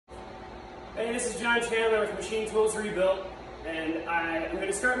Hey, this is John Chandler with Machine Tools Rebuilt, and I'm going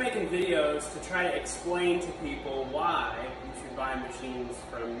to start making videos to try to explain to people why you should buy machines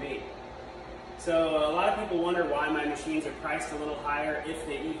from me. So a lot of people wonder why my machines are priced a little higher, if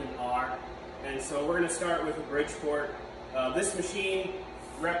they even are. And so we're going to start with a Bridgeport. This machine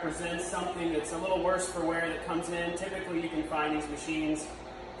represents something that's a little worse for wear that comes in. Typically you can find these machines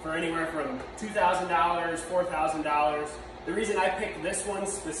for anywhere from $2,000, $4,000. The reason I picked this one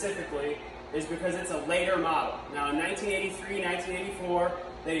specifically is because it's a later model. Now in 1983, 1984,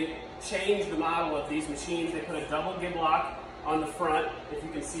 they changed the model of these machines. They put a double gib lock on the front, if you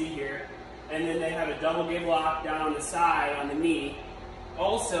can see here, and then they have a double gib lock down on the side, on the knee.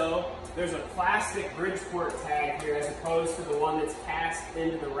 Also, there's a plastic Bridgeport tag here as opposed to the one that's cast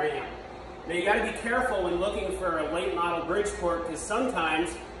into the ram. Now you gotta be careful when looking for a late model Bridgeport, because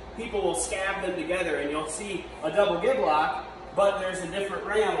sometimes people will scab them together and you'll see a double gib lock, but there's a different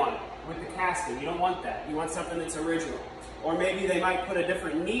ram on it with the casting. You don't want that. You want something that's original. Or maybe they might put a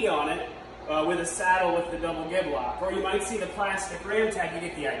different knee on it with a saddle with the double gib lock. Or you might see the plastic ram tag. You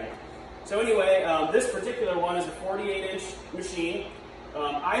get the idea. So anyway, this particular one is a 48-inch machine.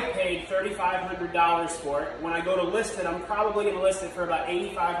 I paid $3,500 for it. When I go to list it, I'm probably going to list it for about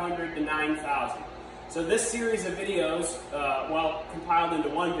 $8,500 to $9,000. So this series of videos, well, compiled into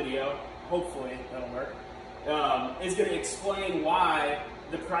one video, hopefully that'll work, is going to explain why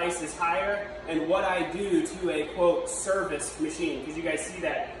the price is higher and what I do to a, quote, serviced machine, because you guys see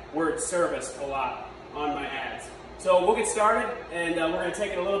that word serviced a lot on my ads. So we'll get started, and we're going to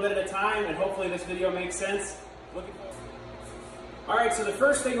take it a little bit at a time, and hopefully this video makes sense. Looking forward. All right, so the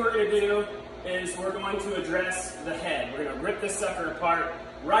first thing we're going to do is we're going to address the head. We're going to rip this sucker apart.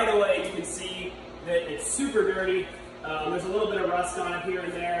 Right away you can see that it's super dirty. There's a little bit of rust on it here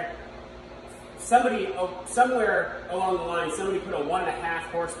and there. Somewhere along the line, somebody put a 1.5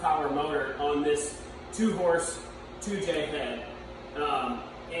 horsepower motor on this 2-horse 2J head,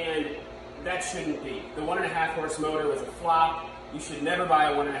 and that shouldn't be. The 1.5 horse motor was a flop. You should never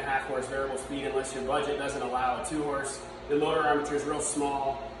buy a 1.5 horse variable speed unless your budget doesn't allow a 2-horse. The motor armature is real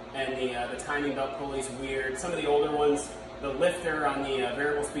small, and the timing belt pulley is weird. Some of the older ones, the lifter on the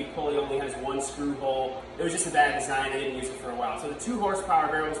variable speed pulley only has one screw hole. It was just a bad design. They didn't use it for a while. So the 2 horsepower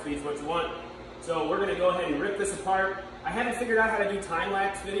variable speed is what you want. So we're going to go ahead and rip this apart. I haven't figured out how to do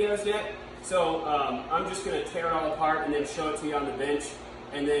time-lapse videos yet, so I'm just going to tear it all apart and then show it to you on the bench.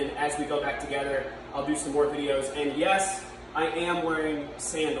 And then as we go back together, I'll do some more videos. And yes, I am wearing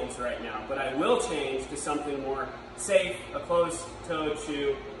sandals right now, but I will change to something more safe, a closed-toed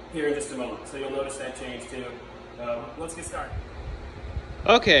shoe, here in just a moment. So you'll notice that change too. Let's get started.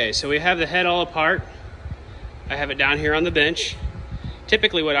 Okay, so we have the head all apart. I have it down here on the bench.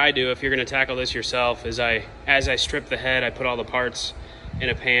 Typically what I do, if you're going to tackle this yourself, is as I strip the head, I put all the parts in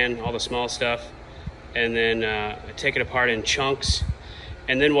a pan, all the small stuff, and then I take it apart in chunks.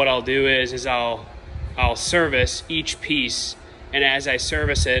 And then what I'll do is I'll service each piece, and as I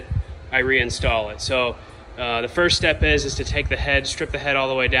service it, I reinstall it. So the first step is to take the head, strip the head all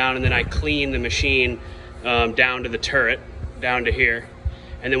the way down, and then I clean the machine down to the turret, down to here.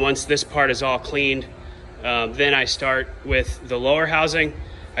 And then once this part is all cleaned, then I start with the lower housing.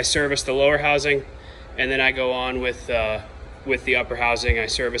 I service the lower housing, and then I go on with the upper housing. I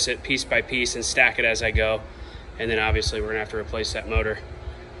service it piece by piece and stack it as I go. And then obviously we're gonna have to replace that motor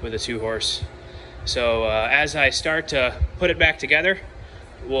with a 2-horse. So as I start to put it back together,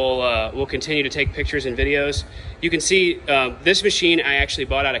 we'll continue to take pictures and videos. You can see this machine I actually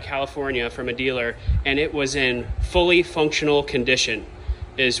bought out of California from a dealer, and it was in fully functional condition.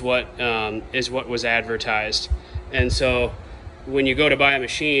 Is what was advertised. And so when you go to buy a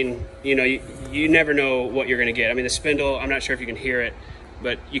machine, you know, you never know what you're going to get. I mean, the spindle, I'm not sure if you can hear it,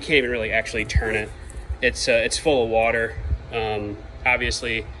 but you can't even really actually turn it. It's full of water.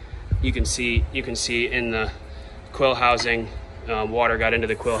 Obviously you can see in the quill housing, water got into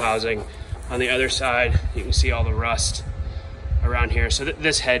the quill housing. On the other side you can see all the rust around here. So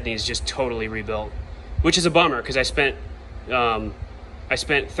this head needs just totally rebuilt, which is a bummer, because I spent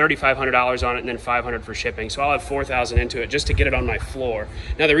 $3,500 on it and then $500 for shipping. So I'll have $4,000 into it just to get it on my floor.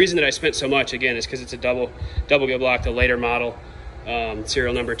 Now the reason that I spent so much, again, is because it's a double gib lock, the later model,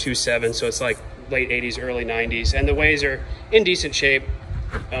 serial number 27. So it's like late 80s, early 90s. And the ways are in decent shape.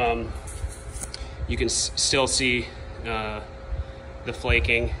 You can still see the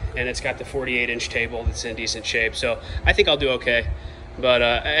flaking, and it's got the 48-inch table that's in decent shape. So I think I'll do okay. But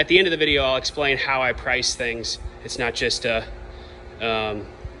at the end of the video, I'll explain how I price things. It's not just a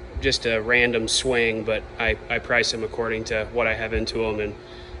random swing, but I price them according to what I have into them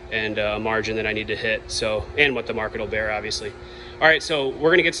and a margin that I need to hit. So, and what the market will bear, obviously. All right, so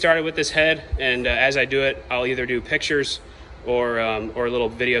we're gonna get started with this head, and as I do it, I'll either do pictures or little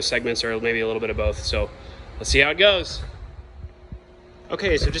video segments, or maybe a little bit of both. So let's see how it goes.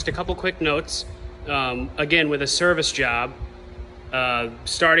 Okay, so just a couple quick notes. Again, with a service job,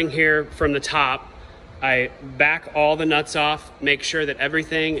 starting here from the top, I back all the nuts off, make sure that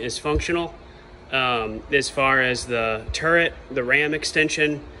everything is functional. As far as the turret, the ram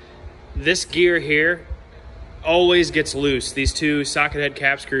extension, this gear here always gets loose. These two socket head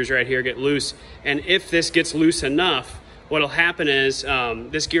cap screws right here get loose, and if this gets loose enough, what'll happen is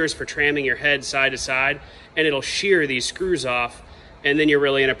this gear is for tramming your head side to side, and it'll shear these screws off, and then you're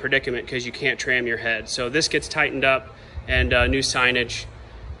really in a predicament because you can't tram your head. So this gets tightened up, and new signage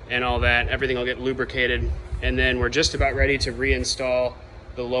and all that, everything will get lubricated, and then we're just about ready to reinstall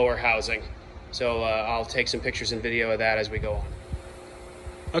the lower housing. So I'll take some pictures and video of that as we go on.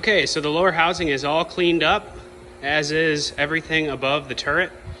 Okay, so the lower housing is all cleaned up, as is everything above the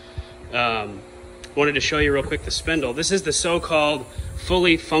turret. Wanted to show you real quick the spindle. This is the so-called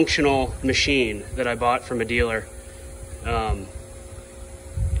fully functional machine that I bought from a dealer.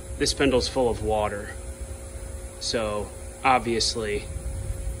 This spindle's full of water. So obviously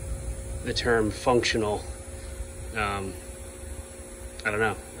the term functional, I don't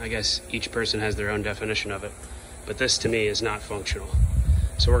know, I guess each person has their own definition of it, but this to me is not functional.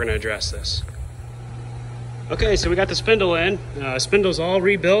 So we're gonna address this. Okay, so we got the spindle in. Spindle's all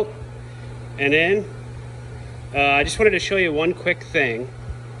rebuilt and in. I just wanted to show you one quick thing.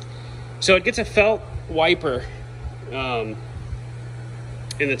 So it gets a felt wiper in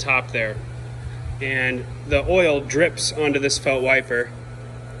the top there, and the oil drips onto this felt wiper.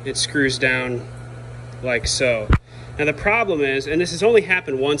 It screws down like so. Now the problem is, and this has only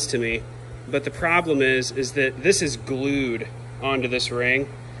happened once to me, but the problem is that this is glued onto this ring.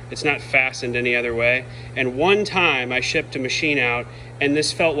 It's not fastened any other way. And one time I shipped a machine out and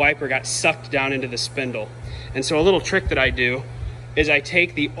this felt wiper got sucked down into the spindle. And so a little trick that I do is I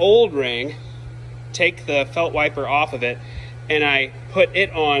take the old ring, take the felt wiper off of it, and I put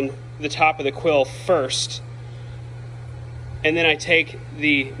it on the top of the quill first. And then I take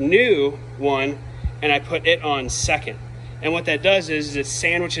the new one and I put it on second. And what that does is it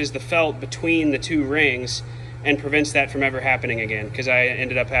sandwiches the felt between the two rings and prevents that from ever happening again, because I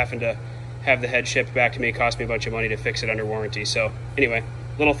ended up having to have the head shipped back to me. It cost me a bunch of money to fix it under warranty. So anyway,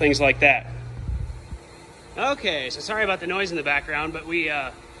 little things like that. Okay, so sorry about the noise in the background, but we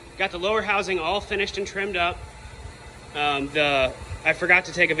got the lower housing all finished and trimmed up. I forgot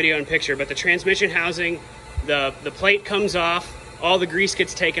to take a video and picture, but the transmission housing, the plate comes off, all the grease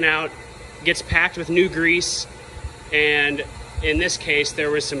gets taken out, gets packed with new grease, and in this case, there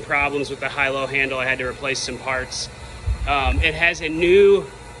was some problems with the high-low handle. I had to replace some parts. It has a new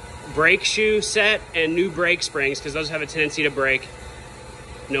brake shoe set and new brake springs, because those have a tendency to break.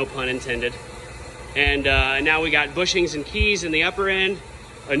 No pun intended. And now we got bushings and keys in the upper end,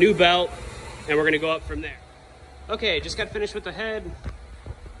 a new belt, and we're gonna go up from there. Okay, just got finished with the head.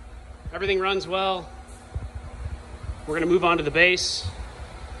 Everything runs well. We're gonna move on to the base.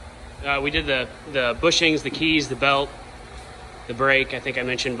 We did the bushings, the keys, the belt, the brake, I think I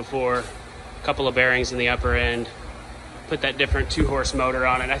mentioned before, a couple of bearings in the upper end, put that different 2-horse motor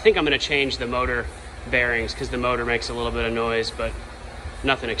on it. I think I'm gonna change the motor bearings because the motor makes a little bit of noise, but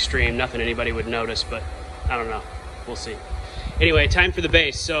nothing extreme, nothing anybody would notice, but I don't know, we'll see. Anyway, time for the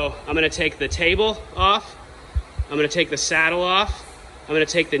base. So I'm gonna take the table off, I'm gonna take the saddle off, I'm gonna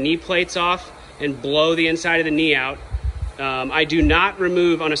take the knee plates off and blow the inside of the knee out. I do not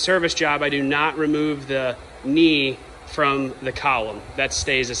remove, on a service job, I do not remove the knee from the column. That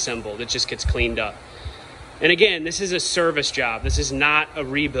stays assembled. It just gets cleaned up. And again, this is a service job. This is not a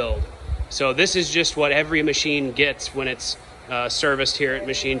rebuild. So this is just what every machine gets when it's serviced here at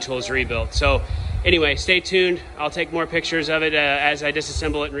Machine Tools Rebuilt. So anyway, stay tuned. I'll take more pictures of it as I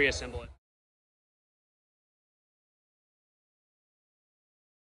disassemble it and reassemble it.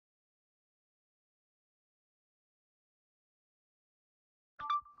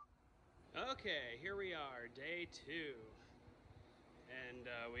 Okay, here we are, day 2. And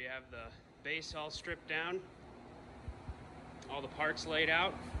we have the base all stripped down, all the parts laid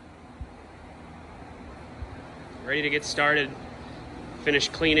out, ready to get started. Finish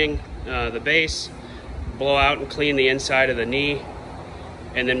cleaning the base, blow out and clean the inside of the knee,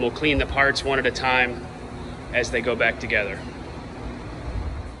 and then we'll clean the parts one at a time as they go back together.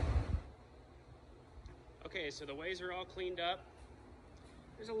 Okay, so the ways are all cleaned up.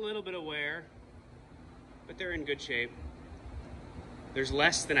 There's a little bit of wear, but they're in good shape. There's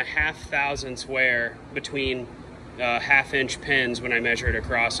less than a 1/2 thousandths wear between 1/2 inch pins when I measure it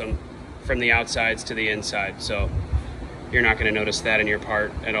across them from the outsides to the inside. So you're not going to notice that in your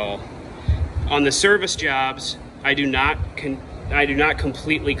part at all. On the service jobs, I do not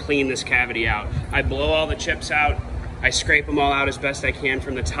completely clean this cavity out. I blow all the chips out, I scrape them all out as best I can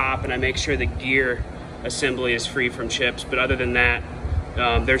from the top, and I make sure the gear assembly is free from chips. But other than that,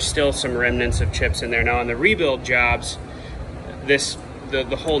 there's still some remnants of chips in there. Now on the rebuild jobs,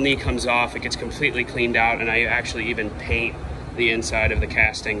 the whole knee comes off, it gets completely cleaned out, and I actually even paint the inside of the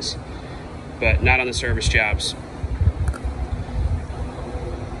castings, but not on the service jobs.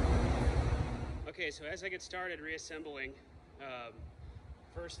 Okay, so as I get started reassembling,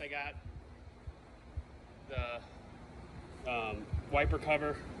 first I got the wiper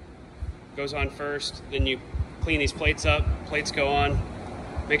cover goes on first, then you clean these plates up, plates go on,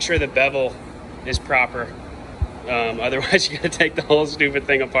 make sure the bevel is proper. Otherwise you gotta take the whole stupid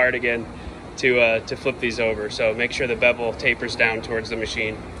thing apart again to flip these over. So make sure the bevel tapers down towards the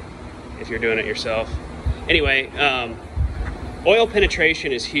machine if you're doing it yourself. Anyway, oil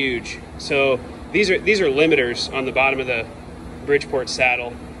penetration is huge. So these are limiters on the bottom of the Bridgeport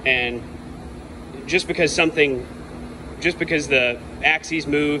saddle, and just because the axes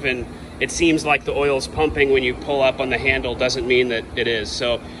move and it seems like the oil's pumping when you pull up on the handle doesn't mean that it is.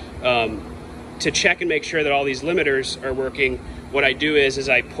 So to check and make sure that all these limiters are working, what I do is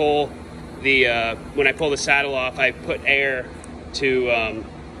I pull the when I pull the saddle off, I put air to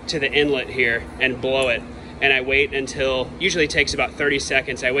the inlet here and blow it, and I wait until, usually it takes about 30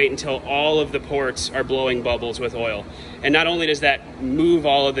 seconds, I wait until all of the ports are blowing bubbles with oil. And not only does that move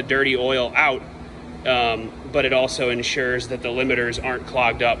all of the dirty oil out, but it also ensures that the limiters aren't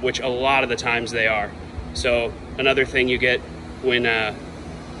clogged up, which a lot of the times they are. So another thing you get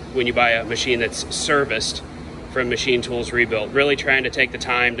when you buy a machine that's serviced from Machine Tools Rebuilt, really trying to take the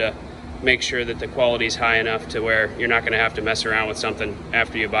time to make sure that the quality is high enough to where you're not going to have to mess around with something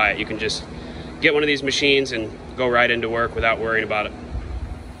after you buy it. You can just get one of these machines and go right into work without worrying about it.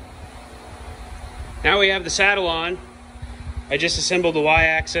 Now we have the saddle on. I just assembled the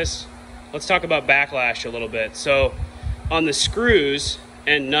Y-axis. Let's talk about backlash a little bit. So on the screws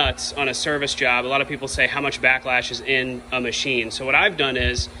and nuts on a service job, a lot of people say how much backlash is in a machine. So what I've done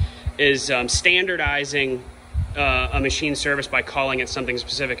is standardizing a machine service by calling it something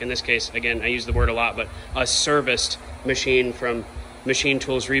specific. In this case, again, I use the word a lot, but a serviced machine from Machine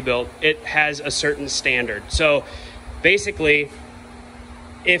Tools Rebuilt, it has a certain standard. So basically,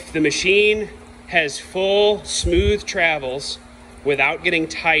 if the machine has full smooth travels without getting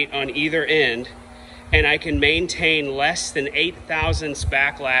tight on either end, and I can maintain less than 8 thousandths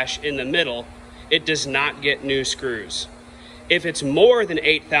backlash in the middle, it does not get new screws. If it's more than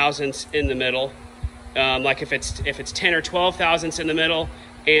 8 thousandths in the middle, like if it's 10 or 12 thousandths in the middle,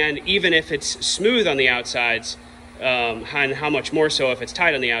 and even if it's smooth on the outsides, and how much more so if it's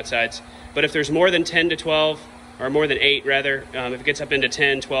tight on the outsides, but if there's more than 10 to 12, or more than 8 rather, if it gets up into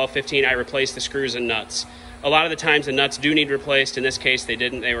 10, 12, 15, I replace the screws and nuts. A lot of the times the nuts do need replaced. In this case they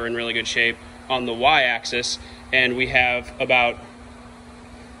didn't, they were in really good shape on the Y-axis, and we have about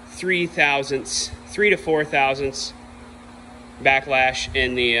 3 to 4 thousandths backlash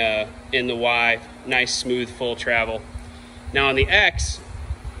in the Y, nice smooth full travel. Now on the X,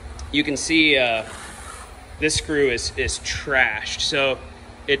 you can see this screw is trashed. So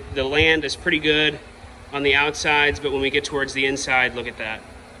the land is pretty good on the outsides, but when we get towards the inside, look at that.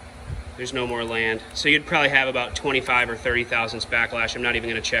 There's no more land. So you'd probably have about 25 or 30 thousandths backlash. I'm not even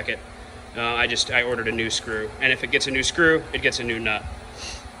gonna check it. I ordered a new screw. And if it gets a new screw, it gets a new nut.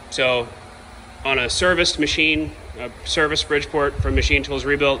 So on a serviced machine, a service Bridgeport from Machine Tools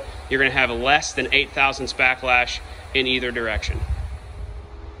Rebuilt, you're gonna have less than 8 thousandths backlash in either direction.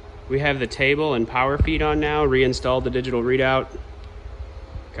 We have the table and power feed on now, reinstalled the digital readout,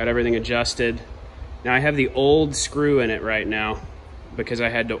 got everything adjusted. Now I have the old screw in it right now because I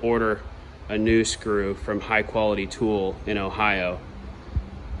had to order a new screw from High Quality Tool in Ohio,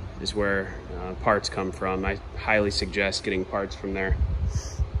 is where parts come from. I highly suggest getting parts from there.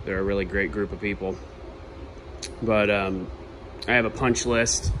 They're a really great group of people. But I have a punch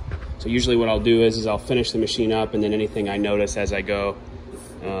list. So usually what I'll do is I'll finish the machine up, and then anything I notice as I go,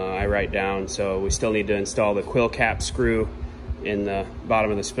 I write down. So we still need to install the quill cap screw in the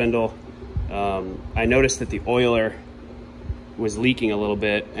bottom of the spindle. I noticed that the oiler was leaking a little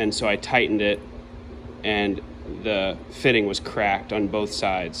bit, and so I tightened it, and the fitting was cracked on both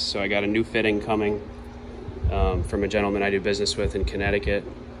sides. So I got a new fitting coming from a gentleman I do business with in Connecticut.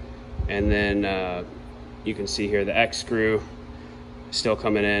 And then you can see here the X screw still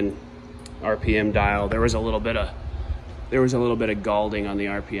coming in, RPM dial. There was a little bit of galding on the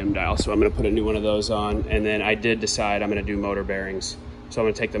RPM dial, so I'm gonna put a new one of those on. And then I did decide I'm gonna do motor bearings. So I'm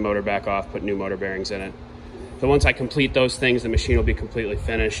gonna take the motor back off, put new motor bearings in it. So once I complete those things, the machine will be completely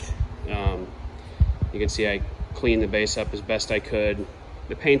finished. You can see I cleaned the base up as best I could.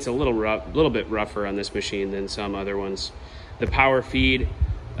 The paint's a little bit rougher on this machine than some other ones. The power feed,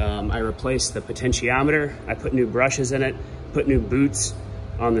 I replaced the potentiometer. I put new brushes in it, put new boots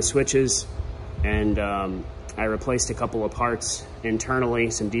on the switches, and I replaced a couple of parts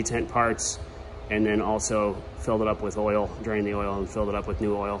internally, some detent parts, and then also filled it up with oil, drained the oil and filled it up with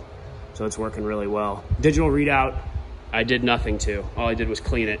new oil. So it's working really well. Digital readout, I did nothing to. All I did was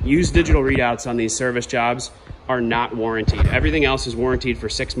clean it. Used digital readouts on these service jobs are not warranted. Everything else is warranted for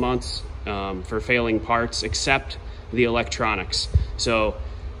 6 months for failing parts, except the electronics. So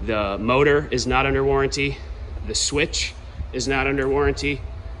the motor is not under warranty, the switch is not under warranty,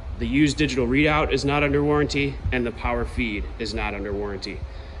 the used digital readout is not under warranty, and the power feed is not under warranty.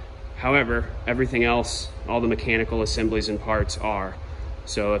 However, everything else, all the mechanical assemblies and parts are.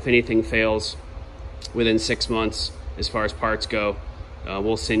 So if anything fails within 6 months, as far as parts go,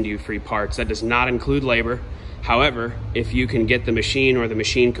 we'll send you free parts. That does not include labor. However, if you can get the machine or the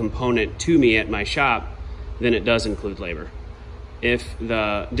machine component to me at my shop, then it does include labor. If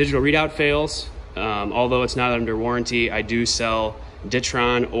the digital readout fails, although it's not under warranty, I do sell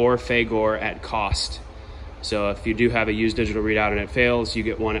Ditron or Fagor at cost. So if you do have a used digital readout and it fails, you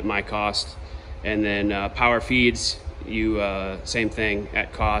get one at my cost. And then power feeds, same thing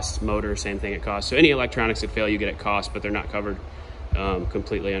at cost. Motor, same thing at cost. So any electronics that fail, you get at cost, but they're not covered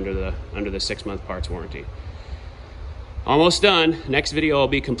completely under the 6 month parts warranty. Almost done. Next video will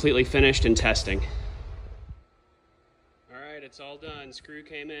be completely finished and testing. All right, it's all done. Screw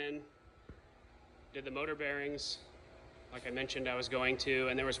came in, did the motor bearings like I mentioned I was going to,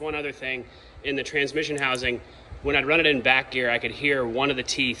 and there was one other thing in the transmission housing. When I'd run it in back gear, I could hear one of the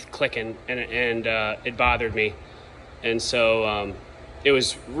teeth clicking, and it bothered me. And so it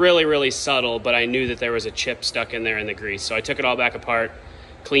was really, really subtle, but I knew that there was a chip stuck in there in the grease. So I took it all back apart,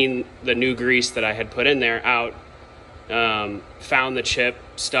 cleaned the new grease that I had put in there out, found the chip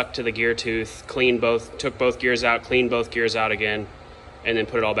stuck to the gear tooth, took both gears out, cleaned both gears out again, and then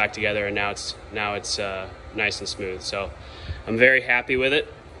put it all back together, and now it's nice and smooth. So I'm very happy with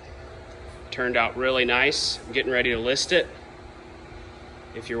it. Turned out really nice. I'm getting ready to list it.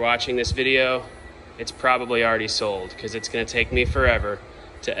 If you're watching this video, it's probably already sold, because it's going to take me forever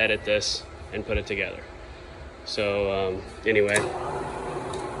to edit this and put it together. So anyway,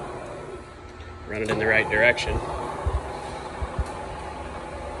 run it in the right direction.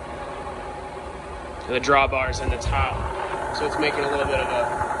 The drawbar's in the top, so it's making a little bit of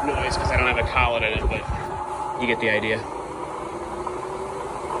a noise because I don't have a collet in it, but you get the idea.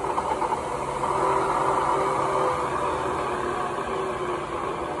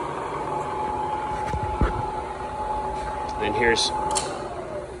 Then here's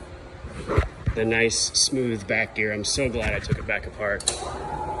the nice smooth back gear. I'm so glad I took it back apart.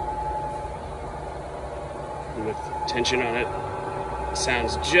 And with tension on it,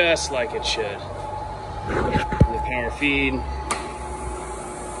 sounds just like it should. And the power feed,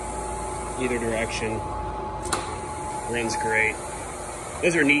 either direction, runs great.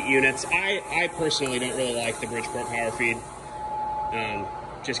 Those are neat units. I personally don't really like the Bridgeport power feed,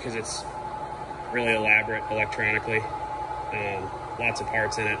 just because it's really elaborate electronically. Lots of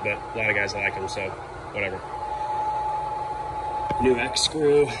parts in it, but a lot of guys like them, so whatever. New X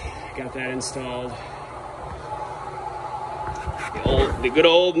screw, got that installed. The good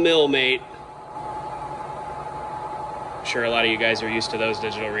old mill mate. I'm sure a lot of you guys are used to those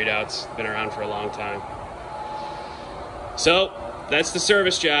digital readouts. Been around for a long time. So that's the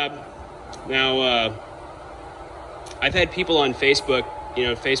service job. Now, I've had people on Facebook. You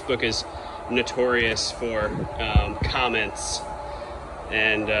know, Facebook is notorious for comments,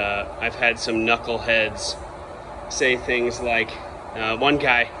 and I've had some knuckleheads say things like, one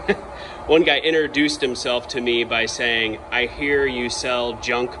guy introduced himself to me by saying, "I hear you sell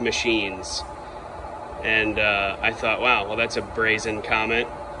junk machines." And I thought, wow, well, that's a brazen comment,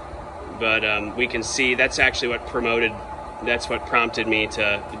 but we can see that's actually what prompted me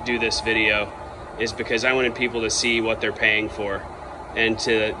to do this video, is because I wanted people to see what they're paying for, and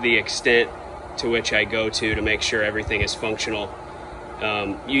to the extent to which I go to make sure everything is functional.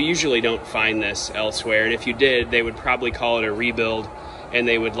 You usually don't find this elsewhere, and if you did, they would probably call it a rebuild, and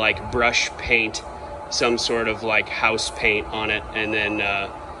they would like brush paint some sort of like house paint on it, and then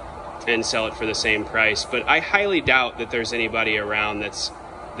and sell it for the same price. But I highly doubt that there's anybody around that's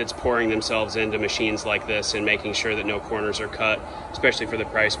pouring themselves into machines like this and making sure that no corners are cut, especially for the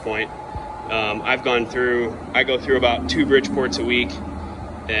price point. I go through about 2 Bridgeports a week,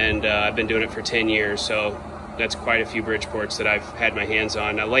 and I've been doing it for 10 years, so that's quite a few Bridgeports that I've had my hands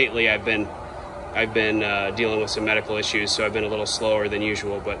on. Now lately I've been I've been dealing with some medical issues, so I've been a little slower than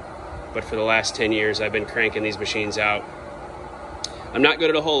usual, but for the last 10 years I've been cranking these machines out. I'm not good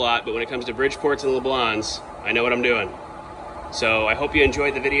at a whole lot, but when it comes to Bridgeports and LeBlans, I know what I'm doing. So I hope you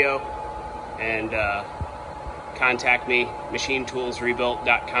enjoyed the video, and contact me,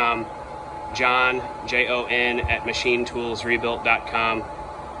 machinetoolsrebuilt.com. John, Jon, at machinetoolsrebuilt.com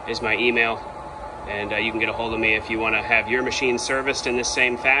is my email, and you can get a hold of me if you want to have your machine serviced in this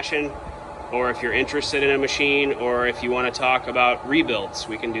same fashion, or if you're interested in a machine, or if you want to talk about rebuilds,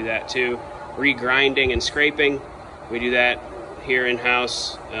 we can do that too. Regrinding and scraping, we do that here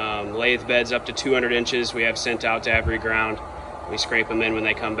in-house. Lathe beds up to 200 inches we have sent out to every ground. We scrape them in when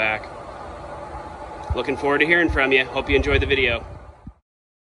they come back. Looking forward to hearing from you. Hope you enjoyed the video.